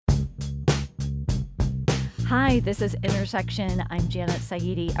Hi, this is Intersection. I'm Janet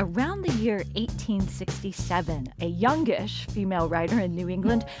Saidi. Around the year 1867, a youngish female writer in New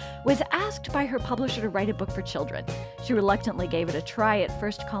England was asked by her publisher to write a book for children. She reluctantly gave it a try, at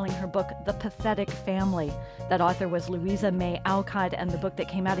first calling her book The Pathetic Family. That author was Louisa May Alcott, and the book that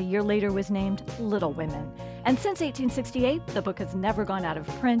came out a year later was named Little Women. And since 1868, the book has never gone out of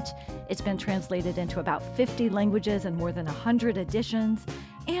print. It's been translated into about 50 languages and more than 100 editions.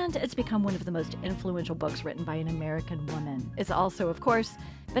 And it's become one of the most influential books written by an American woman. It's also, of course,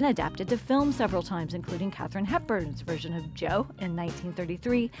 been adapted to film several times, including Katharine Hepburn's version of Jo in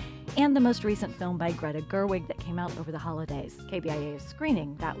 1933, and the most recent film by Greta Gerwig that came out over the holidays. KBIA is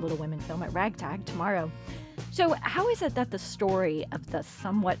screening that Little Women film at Ragtag tomorrow. So how is it that the story of the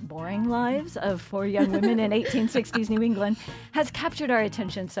somewhat boring lives of four young women in 1860s New England has captured our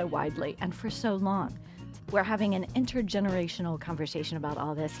attention so widely and for so long? We're having an intergenerational conversation about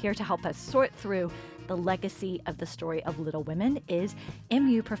all this. Here to help us sort through the legacy of the story of Little Women is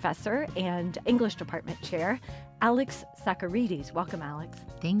MU Professor and English Department Chair Alex Socarides. Welcome, Alex.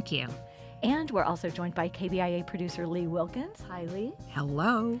 Thank you. And we're also joined by KBIA producer Lee Wilkins. Hi, Lee.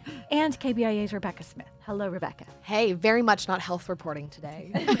 Hello. And KBIA's Rebecca Smith. Hello, Rebecca. Hey, very much not health reporting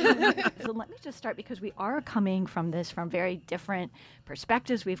today. So let me just start, because we are coming from this from very different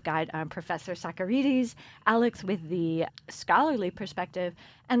perspectives. We've got Professor Socarides, Alex with the scholarly perspective,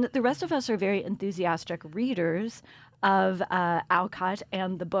 and the rest of us are very enthusiastic readers of Alcott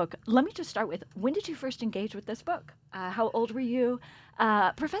and the book. Let me just start with, when did you first engage with this book? How old were you?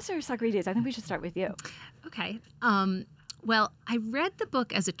 Professor Socarides, I think we should start with you. Okay. Well, I read the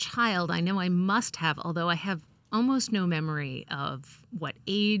book as a child. I know I must have, although I have almost no memory of what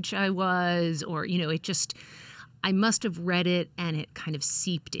age I was, or, I must have read it and it kind of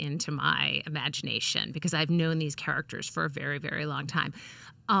seeped into my imagination because I've known these characters for a very, very long time.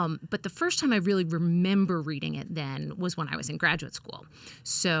 But the first time I really remember reading it then was when I was in graduate school.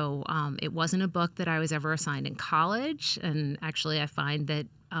 So it wasn't a book that I was ever assigned in college. And actually, I find that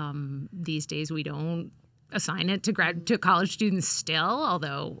these days we don't assign it to college students still,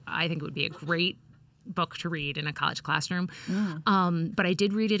 although I think it would be a great book to read in a college classroom. But I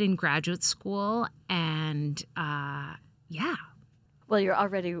did read it in graduate school, and yeah. Well, you're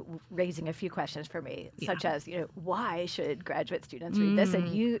already raising a few questions for me, such as, why should graduate students read this? And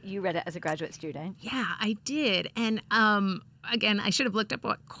you read it as a graduate student. Yeah, I did. And again, I should have looked up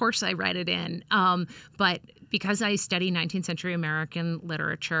what course I read it in. But because I study 19th century American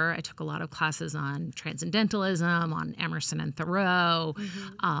literature, I took a lot of classes on transcendentalism, on Emerson and Thoreau.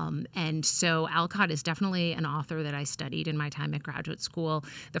 And so Alcott is definitely an author that I studied in my time at graduate school.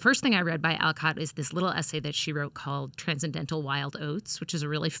 The first thing I read by Alcott is this little essay that she wrote called Transcendental Wild Oats, which is a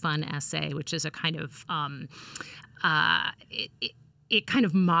really fun essay, which is a kind of it kind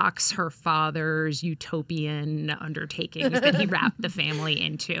of mocks her father's utopian undertakings that he wrapped the family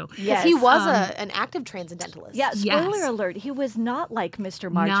into. Yes, he was an active transcendentalist. Yeah, spoiler alert, he was not like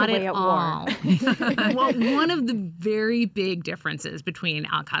Mr. March not away at all. war. Well, one of the very big differences between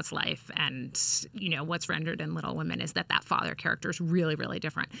Alcott's life and, what's rendered in Little Women is that father character is really, really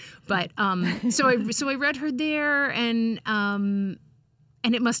different. But so I read her there, and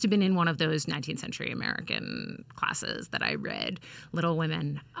it must have been in one of those 19th century American classes that I read Little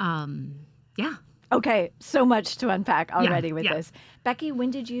Women. Yeah. Okay, so much to unpack already with this. Becky, when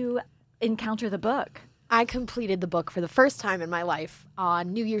did you encounter the book? I completed the book for the first time in my life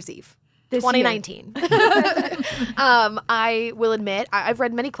on New Year's Eve. This 2019. I will admit, I've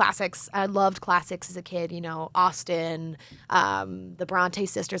read many classics. I loved classics as a kid, Austen, the Bronte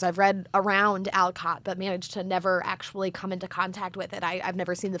sisters. I've read around Alcott, but managed to never actually come into contact with it. I've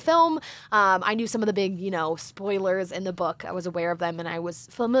never seen the film. I knew some of the big, spoilers in the book. I was aware of them, and I was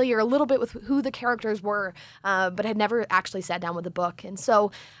familiar a little bit with who the characters were, but had never actually sat down with the book. And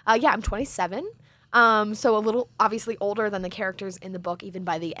so, I'm 27. So a little obviously older than the characters in the book, even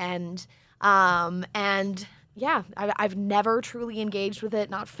by the end. And yeah, I've never truly engaged with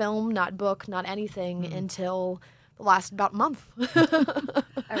it, not film, not book, not anything until the last about month. All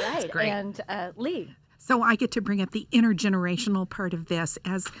right. And Lee. So I get to bring up the intergenerational part of this,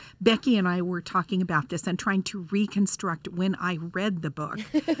 as Becky and I were talking about this and trying to reconstruct when I read the book.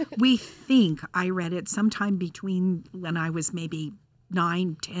 We think I read it sometime between when I was maybe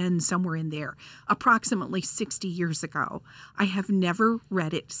 9, 10, somewhere in there, approximately 60 years ago. I have never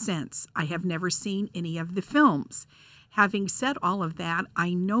read it since. I have never seen any of the films. Having said all of that,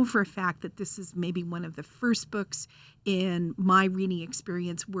 I know for a fact that this is maybe one of the first books in my reading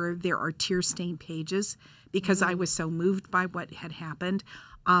experience where there are tear-stained pages because I was so moved by what had happened.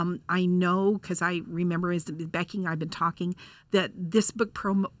 I know, because I remember as Becky and I have been talking, that this book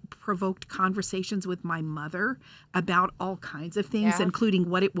provoked conversations with my mother about all kinds of things, including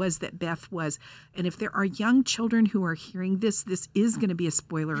what it was that Beth was. And if there are young children who are hearing this is going to be a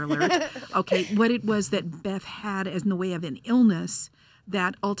spoiler alert. Okay, what it was that Beth had as in the way of an illness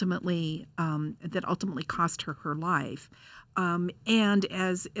that ultimately cost her life. And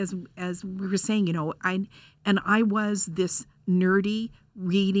as we were saying, I was this nerdy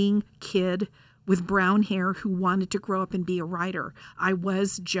reading kid with brown hair who wanted to grow up and be a writer. I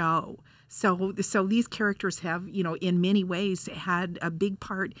was Joe. So these characters have, in many ways had a big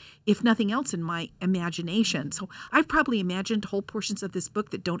part, if nothing else, in my imagination. So I've probably imagined whole portions of this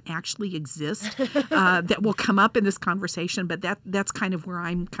book that don't actually exist that will come up in this conversation, but that's kind of where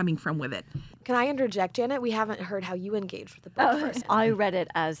I'm coming from with it. Can I interject, Janet? We haven't heard how you engaged with the book first. I read it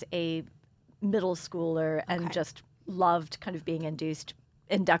as a middle schooler and just loved kind of being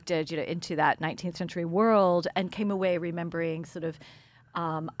inducted, into that 19th century world, and came away remembering sort of,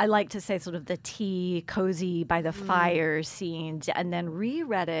 I like to say sort of the tea, cozy by the fire scenes, and then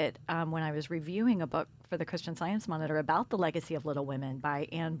reread it when I was reviewing a book for the Christian Science Monitor about the legacy of Little Women by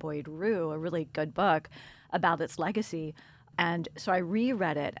Anne Boyd Rioux, a really good book about its legacy. And so I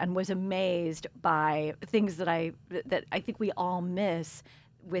reread it and was amazed by things that I think we all miss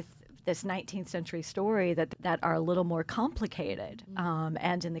with this 19th century story that are a little more complicated,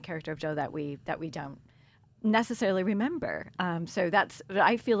 and in the character of Joe that we don't necessarily remember. So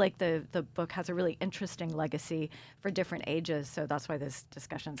I feel like the book has a really interesting legacy for different ages. So that's why this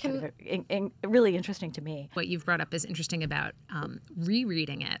discussion is kind of really interesting to me. What you've brought up is interesting about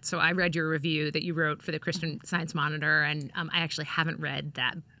rereading it. So I read your review that you wrote for the Christian Science Monitor, and I actually haven't read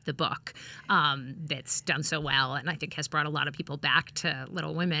the book that's done so well and I think has brought a lot of people back to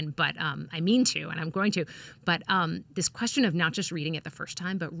Little Women, but I mean to, and I'm going to. But this question of not just reading it the first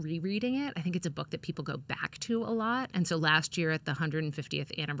time, but rereading it, I think it's a book that people go back to a lot. And so last year at the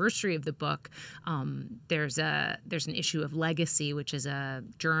 150th anniversary of the book, there's an issue of Legacy, which is a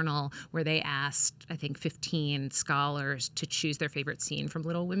journal where they asked, I think, 15 scholars to choose their favorite scene from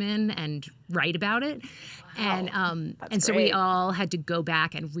Little Women and write about it. Wow. And so we all had to go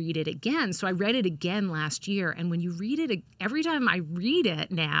back and read it again. So I read it again last year. And when you read it, every time I read it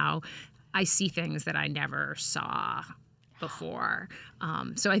now, I see things that I never saw before.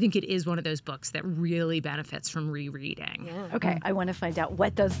 So I think it is one of those books that really benefits from rereading. Yeah. Okay, I want to find out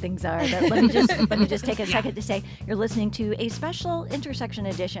what those things are. But let me just take a second to say you're listening to a special intersection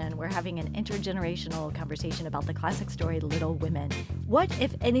edition. We're having an intergenerational conversation about the classic story Little Women. What,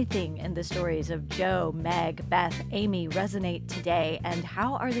 if anything, in the stories of Joe, Meg, Beth, Amy resonate today, and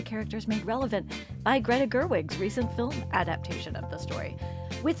how are the characters made relevant by Greta Gerwig's recent film adaptation of the story?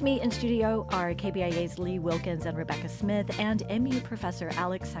 With me in studio are KBIA's Lee Wilkins and Rebecca Smith and MU Professor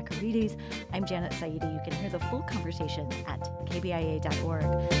Alex Socarides. I'm Janet Saidi. You can hear the full conversation at kbia.org.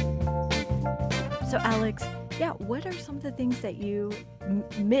 So Alex, what are some of the things that you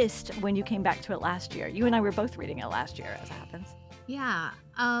missed when you came back to it last year? You and I were both reading it last year, as it happens. Yeah.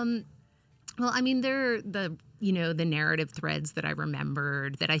 Well, I mean, they're the narrative threads that I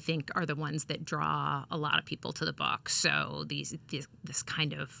remembered that I think are the ones that draw a lot of people to the book. So this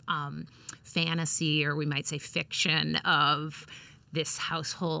kind of fantasy, or we might say fiction, of this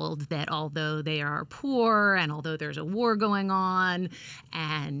household that, although they are poor and although there's a war going on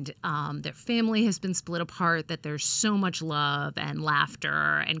and their family has been split apart, that there's so much love and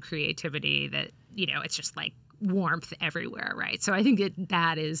laughter and creativity that, it's just like warmth everywhere, right? So I think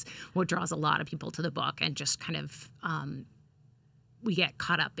that is what draws a lot of people to the book, and just kind of we get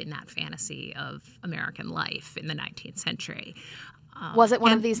caught up in that fantasy of American life in the 19th century. Was it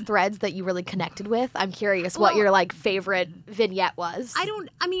one of these threads that you really connected with? I'm curious what your favorite vignette was. I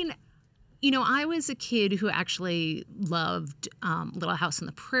was a kid who actually loved Little House on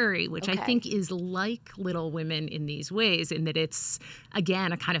the Prairie, which I think is like Little Women in these ways, in that it's,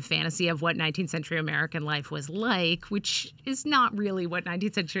 again, a kind of fantasy of what 19th century American life was like, which is not really what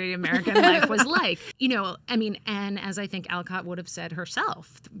 19th century American life was like. And as I think Alcott would have said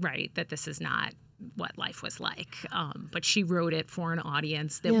herself, right, that this is not what life was like. But she wrote it for an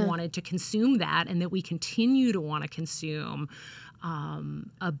audience that wanted to consume that, and that we continue to want to consume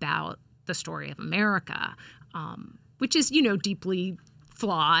about the story of America, which is, deeply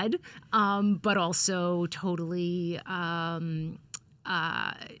flawed, but also totally, what's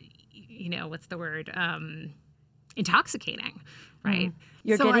the word? Intoxicating, right?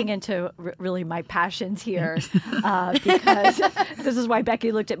 You're getting into really my passions here because this is why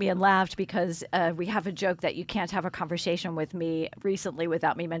Becky looked at me and laughed, because we have a joke that you can't have a conversation with me recently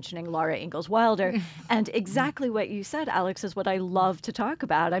without me mentioning Laura Ingalls Wilder. And exactly what you said, Alex, is what I love to talk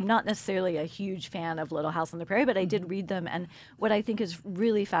about. I'm not necessarily a huge fan of Little House on the Prairie, but I did read them. And what I think is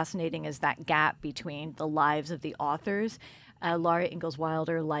really fascinating is that gap between the lives of the authors. Laura Ingalls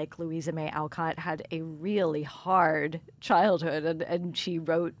Wilder, like Louisa May Alcott, had a really hard childhood, and she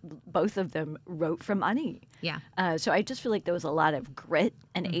wrote, both of them wrote for money. Yeah. So I just feel like there was a lot of grit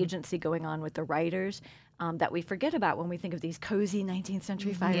and agency going on with the writers that we forget about when we think of these cozy 19th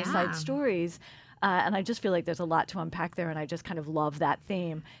century fireside stories. And I just feel like there's a lot to unpack there, and I just kind of love that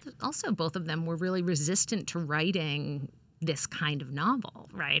theme. Also, both of them were really resistant to writing this kind of novel,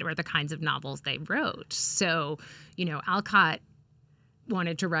 right? Or the kinds of novels they wrote. So, Alcott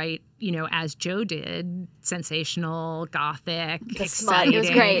wanted to write, as Jo did, sensational, gothic, exciting. It was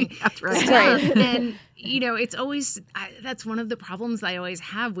great. That's right. Stuff. And, it's always, that's one of the problems I always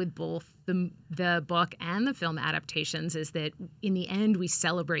have with both the book and the film adaptations, is that in the end we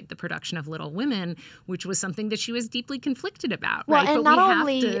celebrate the production of Little Women, which was something that she was deeply conflicted about. Well, right? and but not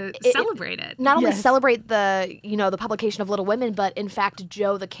we only have to celebrate it. Not only celebrate the publication of Little Women, but in fact,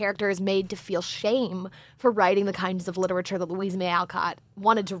 Jo, the character, is made to feel shame for writing the kinds of literature that Louisa May Alcott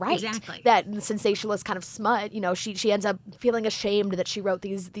wanted to write. Exactly. That sensationalist kind of smut. She ends up feeling ashamed that she wrote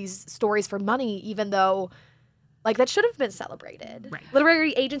these stories for money, even though, like, that should have been celebrated. Right.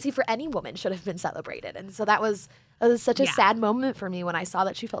 Literary agency for any woman should have been celebrated. And so that was such a sad moment for me when I saw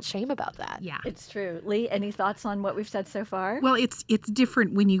that she felt shame about that. Yeah. It's true. Lee, any thoughts on what we've said so far? Well, it's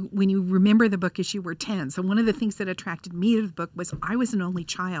different when you remember the book as you were 10. So one of the things that attracted me to the book was I was an only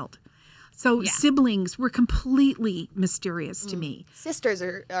child. So siblings were completely mysterious to me. Sisters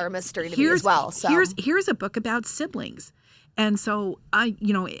are a mystery to me as well. So Here's a book about siblings. And so,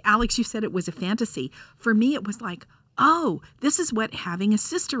 Alex, you said it was a fantasy. For me, it was like, oh, this is what having a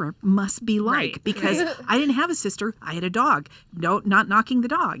sister must be like. Right. Because I didn't have a sister. I had a dog. No, not knocking the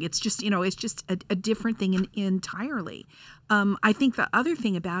dog. It's just, it's just a different thing entirely. I think the other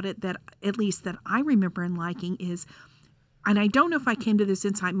thing about it that, at least that I remember and liking, is, and I don't know if I came to this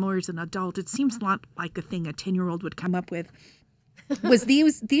insight more as an adult, it seems not like a thing a 10-year-old would come up with, was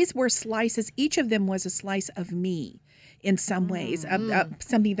these were slices. Each of them was a slice of me in some ways,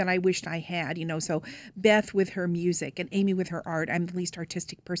 something that I wished I had, So Beth with her music and Amy with her art. I'm the least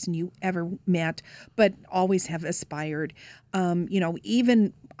artistic person you ever met, but always have aspired.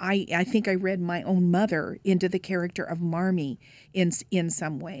 Even I think I read my own mother into the character of Marmee in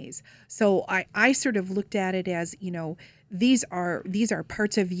some ways. So I sort of looked at it as, these are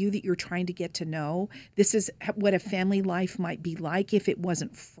parts of you that you're trying to get to know. This is what a family life might be like if it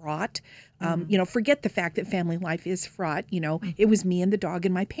wasn't fraught. Forget the fact that family life is fraught. It was me and the dog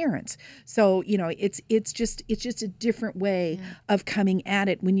and my parents. So it's just a different way of coming at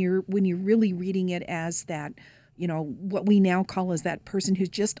it when you're really reading it as that. What we now call as that person who's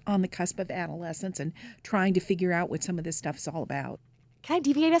just on the cusp of adolescence and trying to figure out what some of this stuff is all about. Can I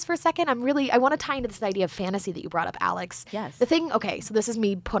deviate us for a second? I want to tie into this idea of fantasy that you brought up, Alex. Yes. So this is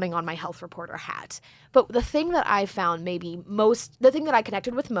me putting on my health reporter hat. But the thing that I found the thing that I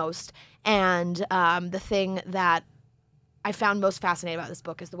connected with most, and the thing that I found most fascinating about this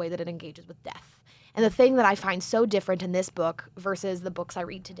book is the way that it engages with death. And the thing that I find so different in this book versus the books I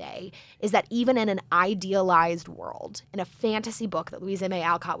read today is that even in an idealized world, in a fantasy book that Louisa May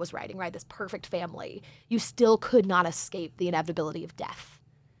Alcott was writing, right, this perfect family, you still could not escape the inevitability of death.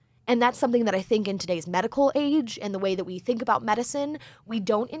 And that's something that I think in today's medical age and the way that we think about medicine, we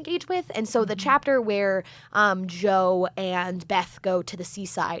don't engage with. And so the chapter where Jo and Beth go to the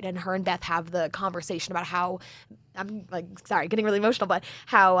seaside and her and Beth have the conversation about how, I'm getting really emotional, but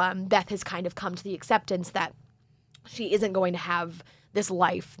how Beth has kind of come to the acceptance that she isn't going to have this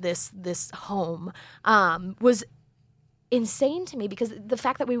life, this home, was insane to me, because the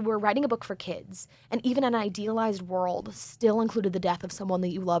fact that we were writing a book for kids and even an idealized world still included the death of someone that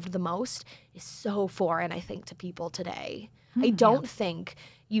you loved the most is so foreign, I think, to people today. I don't think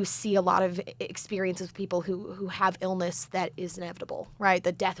you see a lot of experiences with people who have illness that is inevitable, right?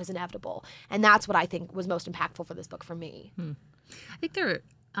 That death is inevitable. And that's what I think was most impactful for this book for me. I think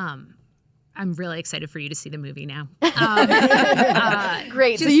I'm really excited for you to see the movie now.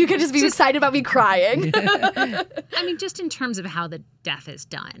 Great. So you can just be excited about me crying. I mean, just in terms of how the death is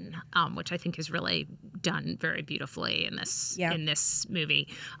done, which I think is really done very beautifully in this movie.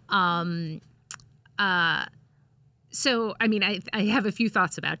 So, I mean, I have a few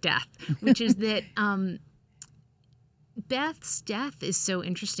thoughts about death, which is that Beth's death is so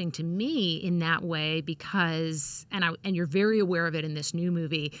interesting to me in that way because, and you're very aware of it in this new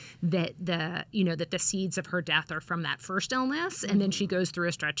movie, that the seeds of her death are from that first illness, and then she goes through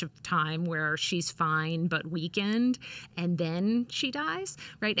a stretch of time where she's fine but weakened, and then she dies,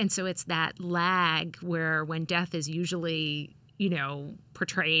 right? And so it's that lag where when death is usually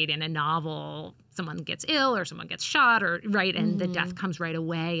portrayed in a novel, someone gets ill or someone gets shot and the death comes right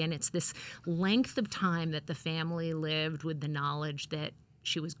away. And it's this length of time that the family lived with the knowledge that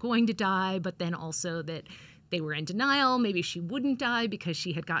she was going to die, but then also that they were in denial. Maybe she wouldn't die because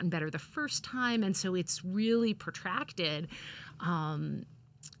she had gotten better the first time. And so it's really protracted. But,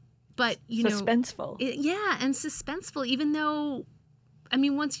 suspenseful. And suspenseful, even though,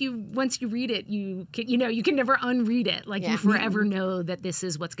 once you read it, you can never unread it. Like you forever know that this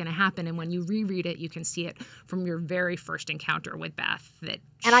is what's going to happen. And when you reread it, you can see it from your very first encounter with Beth.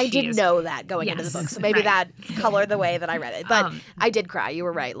 And I didn't know that going into the book, so maybe that colored the way that I read it. But I did cry. You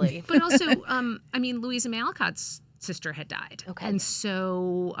were right, Lee. But also, Louisa May Alcott's sister had died. Okay. And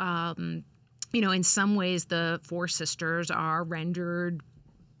so, in some ways, the four sisters are rendered,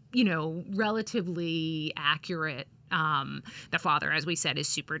 relatively accurate. The father, as we said, is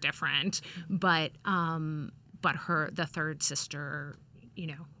super different, but the third sister,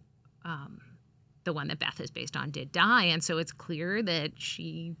 the one that Beth is based on, did die, and so it's clear that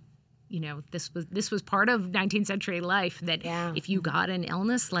she, this was part of 19th century life. That if you got an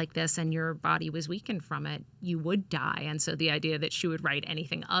illness like this and your body was weakened from it, you would die, and so the idea that she would write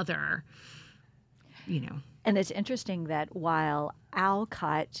anything other, And it's interesting that while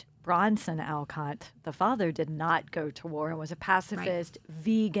Bronson Alcott, the father, did not go to war and was a pacifist,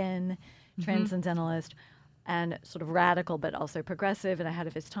 vegan, transcendentalist, and sort of radical, but also progressive and ahead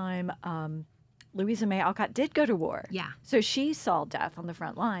of his time. Louisa May Alcott did go to war. Yeah. So she saw death on the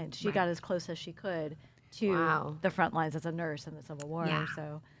front lines. She got as close as she could to the front lines as a nurse in the Civil War. Yeah.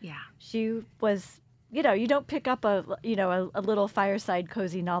 So she was... you don't pick up a little fireside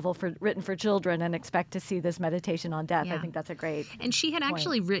cozy novel written for children and expect to see this meditation on death. I think that's a great And she had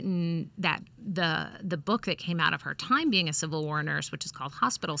actually written that the book that came out of her time being a Civil War nurse, which is called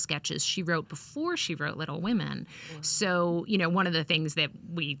Hospital Sketches, she wrote before she wrote Little Women. So, one of the things that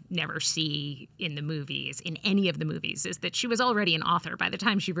we never see in any of the movies, is that she was already an author by the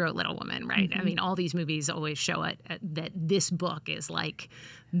time she wrote Little Women, right? All these movies always show it that this book is like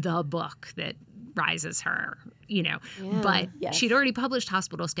the book that rises her, but she'd already published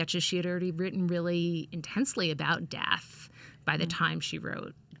Hospital Sketches. She had already written really intensely about death by the time she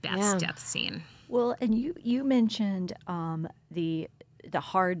wrote Beth's death scene. Well, and you mentioned the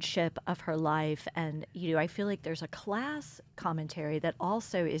hardship of her life, and I feel like there's a class commentary that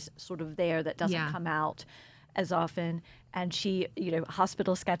also is sort of there that doesn't come out as often. And she,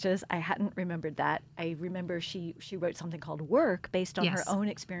 Hospital Sketches, I hadn't remembered that. I remember she wrote something called Work based on her own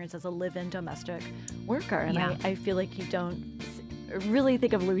experience as a live-in domestic worker. And I feel like you don't really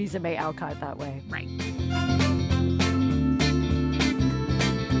think of Louisa May Alcott that way. Right.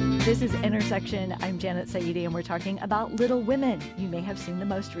 This is Intersection. I'm Janet Saidi, and we're talking about Little Women. You may have seen the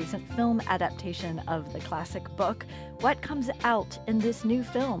most recent film adaptation of the classic book. What comes out in this new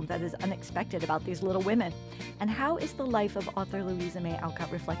film that is unexpected about these little women? And how is the life of author Louisa May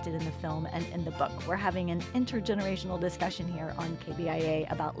Alcott reflected in the film and in the book? We're having an intergenerational discussion here on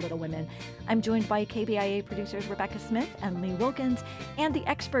KBIA about Little Women. I'm joined by KBIA producers Rebecca Smith and Lee Wilkins, and the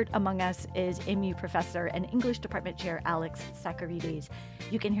expert among us is MU Professor and English Department Chair Alex Socarides.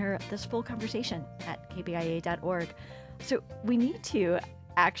 You can hear this full conversation at kbia.org. So we need to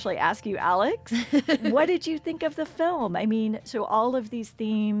actually ask you, Alex, what did you think of the film? So all of these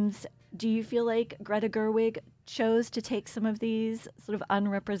themes, do you feel like Greta Gerwig chose to take some of these sort of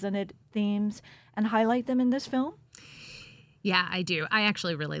unrepresented themes and highlight them in this film? Yeah, I do. I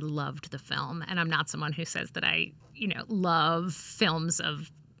actually really loved the film, and I'm not someone who says that I, love films of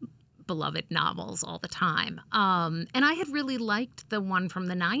beloved novels all the time. And I had really liked the one from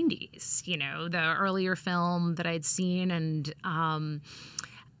the 90s, the earlier film that I'd seen. And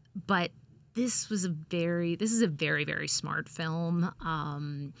but this is a very, very smart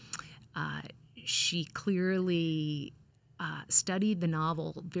film. She clearly studied the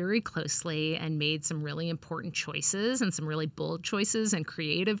novel very closely and made some really important choices and some really bold choices and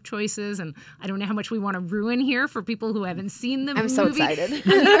creative choices. And I don't know how much we want to ruin here for people who haven't seen the movie. I'm so excited.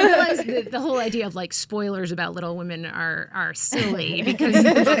 I realize that the whole idea of spoilers about Little Women are silly because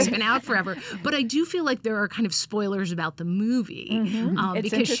the book's been out forever. But I do feel like there are kind of spoilers about the movie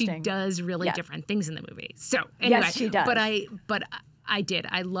because she does really different things in the movie. So anyway, yes, she does. But I did.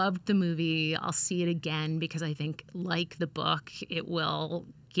 I loved the movie. I'll see it again because I think, like the book, it will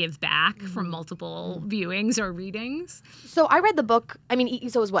give back from multiple viewings or readings. So I read the book. I mean,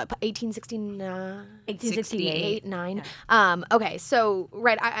 so it was what, 1869? 1868. 9. Yeah. Okay, so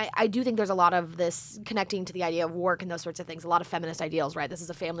right, I do think there's a lot of this connecting to the idea of work and those sorts of things. A lot of feminist ideals, right? This is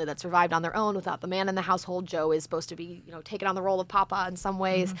a family that survived on their own without the man in the household. Joe is supposed to be, taking on the role of Papa in some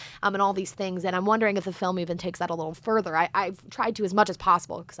ways, and all these things. And I'm wondering if the film even takes that a little further. I've tried to as much as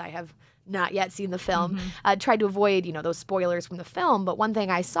possible because I have not yet seen the film, tried to avoid, those spoilers from the film. But one thing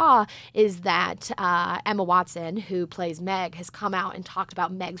I saw is that Emma Watson, who plays Meg, has come out and talked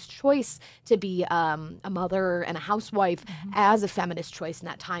about Meg's choice to be a mother and a housewife as a feminist choice in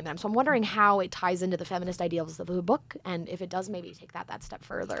that time. And so I'm wondering how it ties into the feminist ideals of the book, and if it does maybe take that step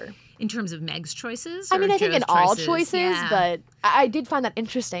further. In terms of Meg's choices? I mean, I think in all choices, yeah. but I did find that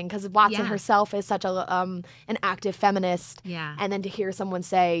interesting because Watson herself is such an active feminist. Yeah. And then to hear someone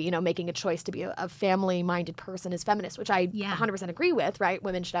say, making a choice to be a family-minded person is feminist, which I 100% agree with, right?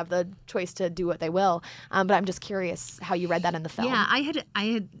 Women should have the choice to do what they will. But I'm just curious how you read that in the film. Yeah,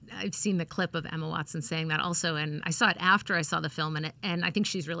 I've seen the clip of Emma Watson saying that also, and I saw it after I saw the film, and I think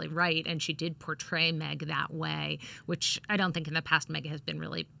she's really right, and she did portray Meg that way, which I don't think in the past Meg has been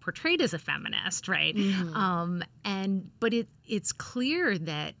really portrayed as a feminist, right? But it's clear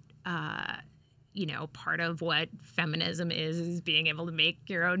that part of what feminism is being able to make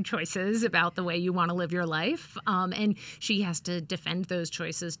your own choices about the way you want to live your life. And she has to defend those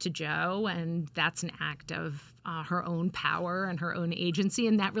choices to Joe, and that's an act of her own power and her own agency,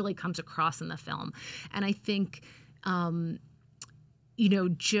 and that really comes across in the film. And I think,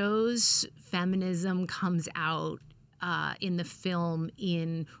 Joe's feminism comes out in the film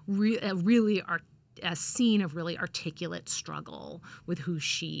in a scene of really articulate struggle with who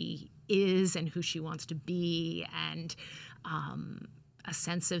she is and who she wants to be, and a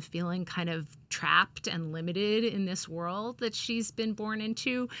sense of feeling kind of trapped and limited in this world that she's been born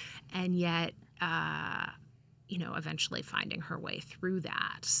into, and yet, eventually finding her way through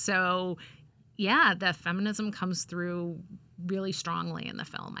that. So, yeah, the feminism comes through really strongly in the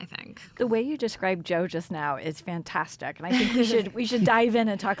film, I think. The way you described Joe just now is fantastic, and I think we should dive in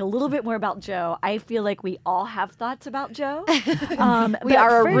and talk a little bit more about Joe. I feel like we all have thoughts about Joe. We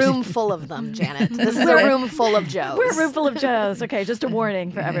are a room full of them, Janet. This is a room full of Joes. We're a room full of Joes. Okay, just a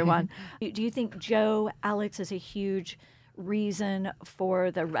warning for everyone. Do you think Joe, Alex, is a huge reason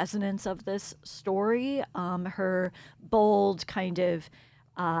for the resonance of this story? Her bold kind of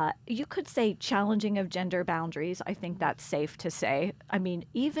you could say challenging of gender boundaries. I think that's safe to say. I mean,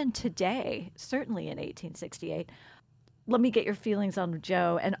 even today, certainly in 1868. Let me get your feelings on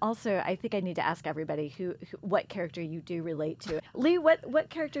Joe. And also, I think I need to ask everybody what character you do relate to. Lee, what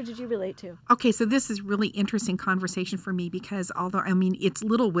character did you relate to? Okay, so this is really interesting conversation for me because it's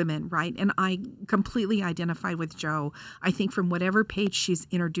Little Women, right? And I completely identify with Joe. I think from whatever page she's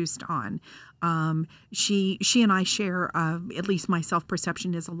introduced on, she and I share, at least my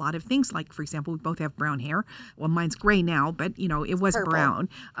self-perception is a lot of things. Like, for example, we both have brown hair. Well, mine's gray now, but, it was purple. Brown.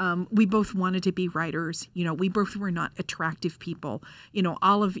 We both wanted to be writers. We both were not attractive people,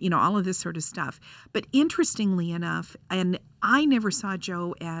 all of this sort of stuff. But interestingly enough, and I never saw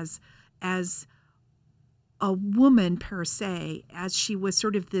Joe as a woman per se, as she was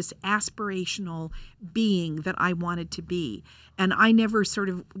sort of this aspirational being that I wanted to be. And I never sort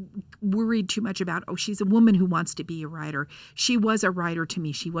of worried too much about, she's a woman who wants to be a writer. She was a writer to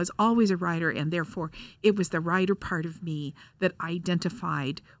me. She was always a writer, and therefore it was the writer part of me that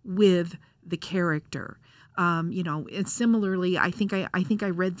identified with the character. And similarly, I think I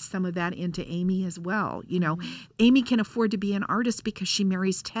read some of that into Amy as well. Amy can afford to be an artist because she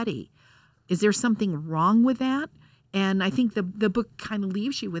marries Teddy. Is there something wrong with that? And I think the book kind of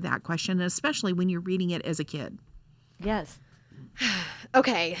leaves you with that question, especially when you're reading it as a kid. Yes.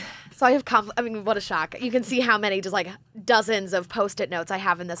 Okay, so I have what a shock. You can see how many, just like dozens of Post-it notes I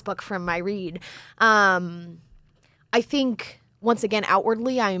have in this book from my read. I think, once again,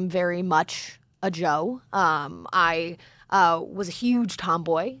 outwardly, I am very much a Joe. I was a huge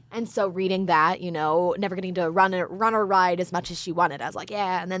tomboy, and so reading that, never getting to run or ride as much as she wanted, I was like,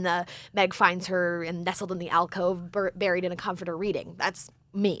 yeah. And then Meg finds her and nestled in the alcove, buried in a comforter reading. That's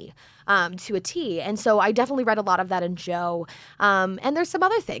me to a T. And so I definitely read a lot of that in Joe. And there's some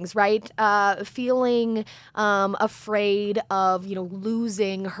other things, right? Feeling afraid of,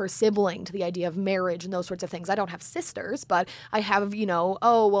 losing her sibling to the idea of marriage and those sorts of things. I don't have sisters, but I have,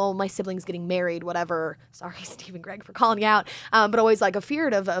 my sibling's getting married, whatever. Sorry, Steve and Greg, for calling you out. But always like a fear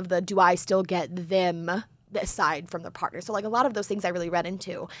of the, do I still get them aside from the partner? So like a lot of those things I really read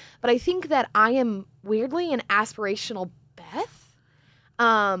into. But I think that I am weirdly an aspirational Beth.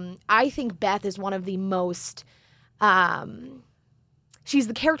 I think Beth is one of the most she's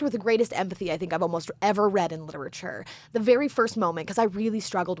the character with the greatest empathy I think I've almost ever read in literature. The very first moment, because I really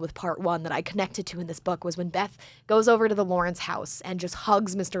struggled with part one that I connected to in this book, was when Beth goes over to the Lawrence house and just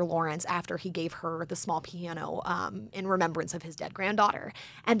hugs Mr. Lawrence after he gave her the small piano in remembrance of his dead granddaughter.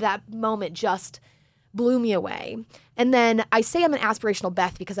 And that moment just blew me away. And then I say I'm an aspirational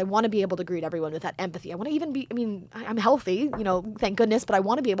Beth because I want to be able to greet everyone with that empathy. I want to even be, I'm healthy, thank goodness, but I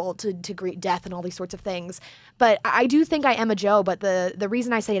want to be able to greet death and all these sorts of things. But I do think I am a Jo, but the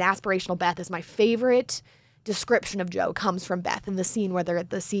reason I say an aspirational Beth is my favorite description of Jo comes from Beth in the scene where they're at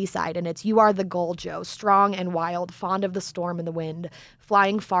the seaside, and it's, "You are the gull, Jo, strong and wild, fond of the storm and the wind,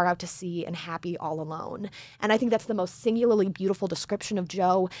 flying far out to sea and happy all alone." And I think that's the most singularly beautiful description of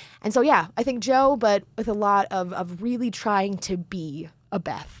Jo. And so, yeah, I think Jo, but with a lot of really trying to be a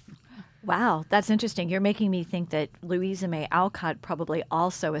Beth. Wow, that's interesting. You're making me think that Louisa May Alcott probably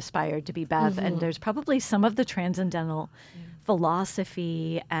also aspired to be Beth, and there's probably some of the transcendental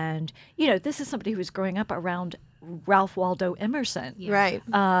philosophy, and this is somebody who was growing up around Ralph Waldo Emerson. Right.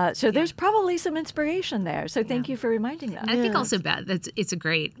 So there's probably some inspiration there. So thank you for reminding us. I think also Beth, it's a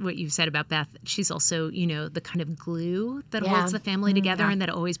great what you've said about Beth. She's also, the kind of glue that holds the family together and that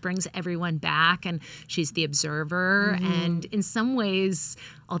always brings everyone back. And she's the observer. And in some ways,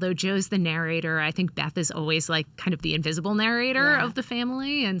 although Jo's the narrator, I think Beth is always like kind of the invisible narrator of the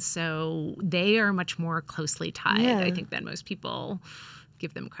family. And so they are much more closely tied, I think, than most people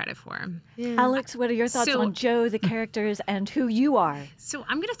give them credit for. Alex, what are your thoughts on Jo, the characters, and who you are? So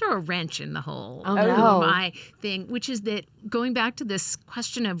I'm going to throw a wrench in the whole no. thing, which is that going back to this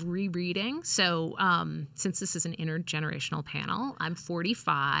question of rereading. So since this is an intergenerational panel, I'm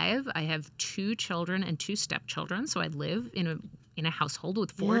 45. I have 2 children and 2 stepchildren. So I live in a household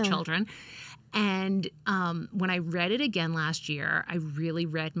with 4 children. And when I read it again last year, I really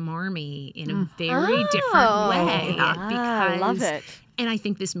read Marmee in a very different way. Because I love it. And I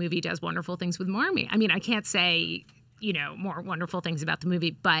think this movie does wonderful things with Marmee. I mean, I can't say, more wonderful things about the movie,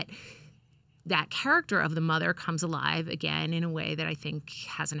 but that character of the mother comes alive again in a way that I think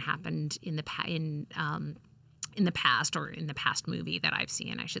hasn't happened in the past, or in the past movie that I've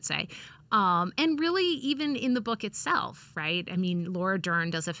seen, I should say. And really even in the book itself, right? I mean, Laura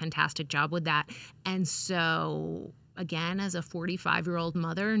Dern does a fantastic job with that. And so, again, as a 45-year-old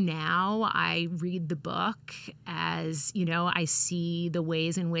mother, now I read the book as, I see the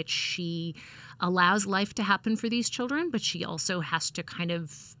ways in which she allows life to happen for these children, but she also has to kind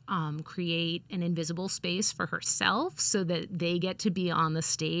of create an invisible space for herself so that they get to be on the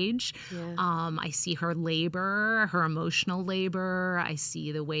stage. I see her labor, her emotional labor. I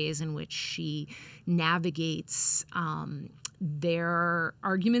see the ways in which she navigates their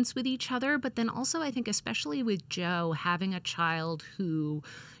arguments with each other, but then also I think especially with Jo, having a child who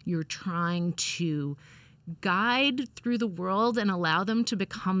you're trying to guide through the world and allow them to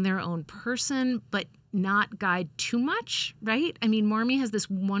become their own person, but not guide too much, right? I mean, Marmee has this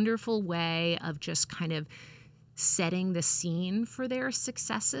wonderful way of just kind of setting the scene for their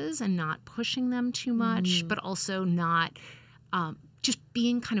successes and not pushing them too much, but also not just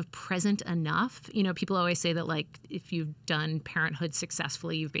being kind of present enough. People always say that, like, if you've done parenthood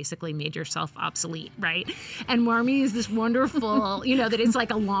successfully, you've basically made yourself obsolete, right? And Marmee is this wonderful, that it's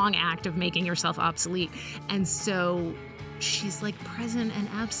like a long act of making yourself obsolete. And so she's like present and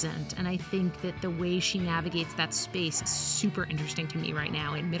absent. And I think that the way she navigates that space is super interesting to me right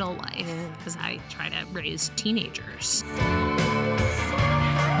now in middle life, because I try to raise teenagers.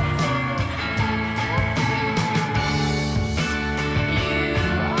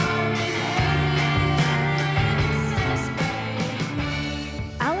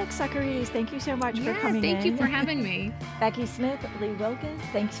 Socarides, thank you so much for coming in. Thank you for having me. Becky Smith, Lee Wilkins,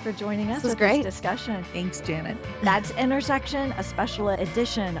 thanks for joining us this discussion. Thanks, Janet. That's Intersection, a special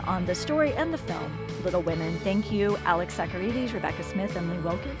edition on the story and the film, Little Women. Thank you, Alex Socarides, Rebecca Smith, and Lee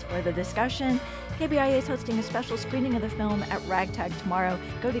Wilkins for the discussion. KBIA is hosting a special screening of the film at Ragtag tomorrow.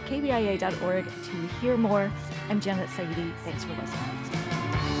 Go to kbia.org to hear more. I'm Janet Saidi. Thanks for listening.